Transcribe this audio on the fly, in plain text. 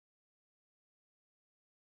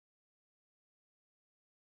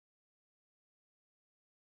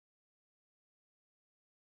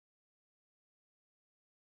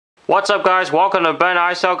What's up, guys? Welcome to Ben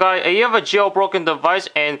iSell Guy. If you have a jailbroken device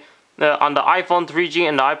and on the iPhone 3G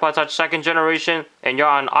and the iPod Touch 2nd generation and you're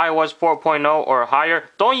on iOS 4.0 or higher,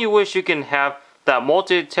 don't you wish you can have that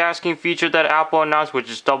multitasking feature that Apple announced, which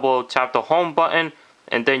is double tap the home button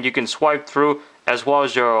and then you can swipe through, as well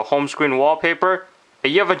as your home screen wallpaper?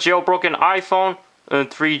 If you have a jailbroken iPhone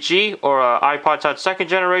 3G or iPod Touch 2nd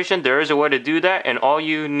generation, there is a way to do that, and all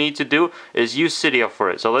you need to do is use Cydia for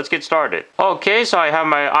it. So let's get started. Okay, so I have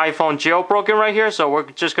my iPhone jailbroken right here, so we're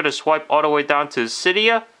just going to swipe all the way down to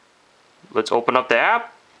Cydia. Let's open up the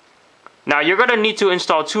app. Now you're going to need to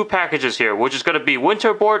install two packages here, which is going to be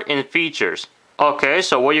Winterboard and Features. Okay,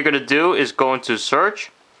 so what you're going to do is go into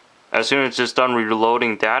Search as soon as it's done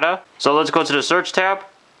reloading data. So let's go to the Search tab,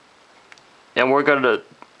 and we're going to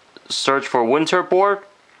search for Winterboard.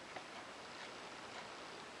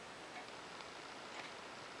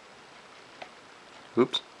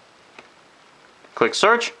 Oops. Click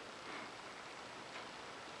search.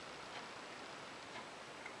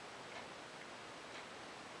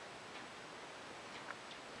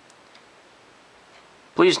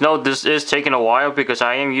 Please note this is taking a while because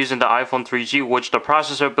I am using the iPhone 3G, which the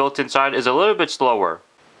processor built inside is a little bit slower.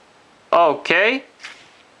 Okay.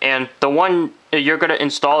 And the one you're going to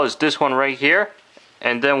install is this one right here.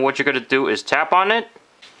 And then what you're going to do is tap on it.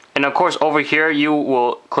 And of course over here you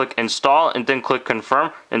will click install and then click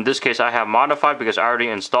confirm. In this case I have modified because I already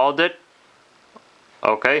installed it.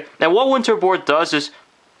 Okay. Now what Winterboard does is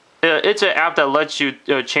it's an app that lets you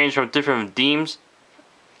change from different themes.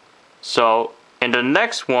 So in the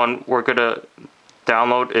next one we're going to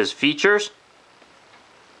download is Features.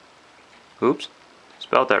 Oops.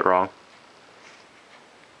 Spelled that wrong.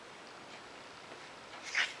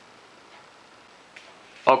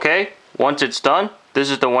 Okay, once it's done, this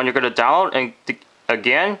is the one you're going to download, and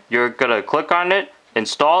again, you're going to click on it,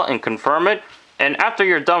 install, and confirm it. And after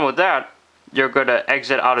you're done with that, you're going to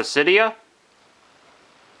exit out of Cydia,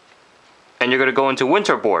 and you're going to go into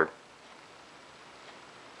Winterboard.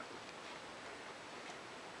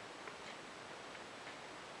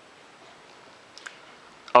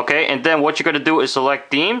 Okay, and then what you're going to do is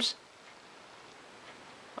select themes.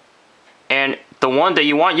 And the one that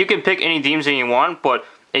you want, you can pick any themes that you want, but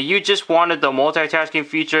if you just wanted the multitasking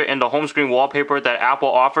feature and the home screen wallpaper that Apple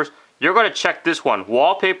offers, you're going to check this one,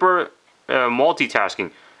 Wallpaper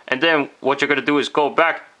Multitasking. And then what you're going to do is go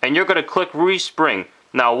back and you're going to click Respring.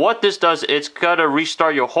 Now what this does, it's going to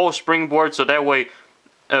restart your whole springboard, so that way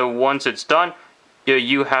once it's done,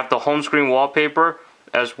 you have the home screen wallpaper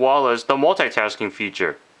as well as the multitasking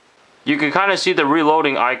feature. You can kind of see the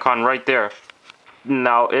reloading icon right there.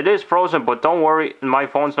 Now it is frozen, but don't worry, my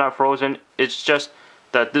phone's not frozen. It's just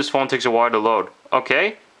that this phone takes a while to load.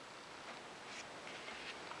 Okay,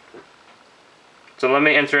 so let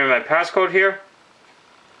me enter in my passcode here,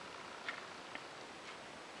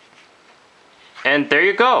 and there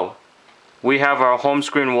you go. We have our home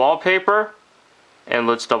screen wallpaper, and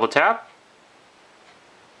let's double tap.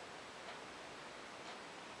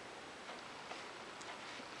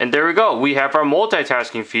 And there we go, we have our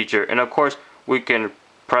multitasking feature. And of course we can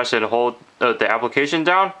press and hold the application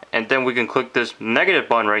down, and then we can click this negative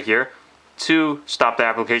button right here to stop the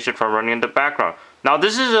application from running in the background. Now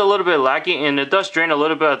this is a little bit laggy and it does drain a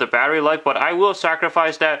little bit of the battery life, but I will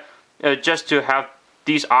sacrifice that just to have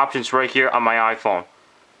these options right here on my iPhone.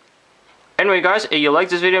 Anyway guys, if you like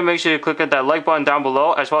this video, make sure you click that like button down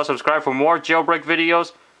below, as well as subscribe for more jailbreak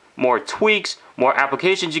videos, more tweaks, more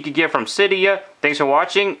applications you can get from Cydia. Thanks for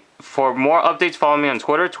watching. For more updates, follow me on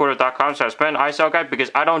Twitter, twitter.com/Ben iSellGuy,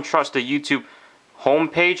 because I don't trust the YouTube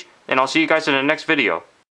homepage. And I'll see you guys in the next video.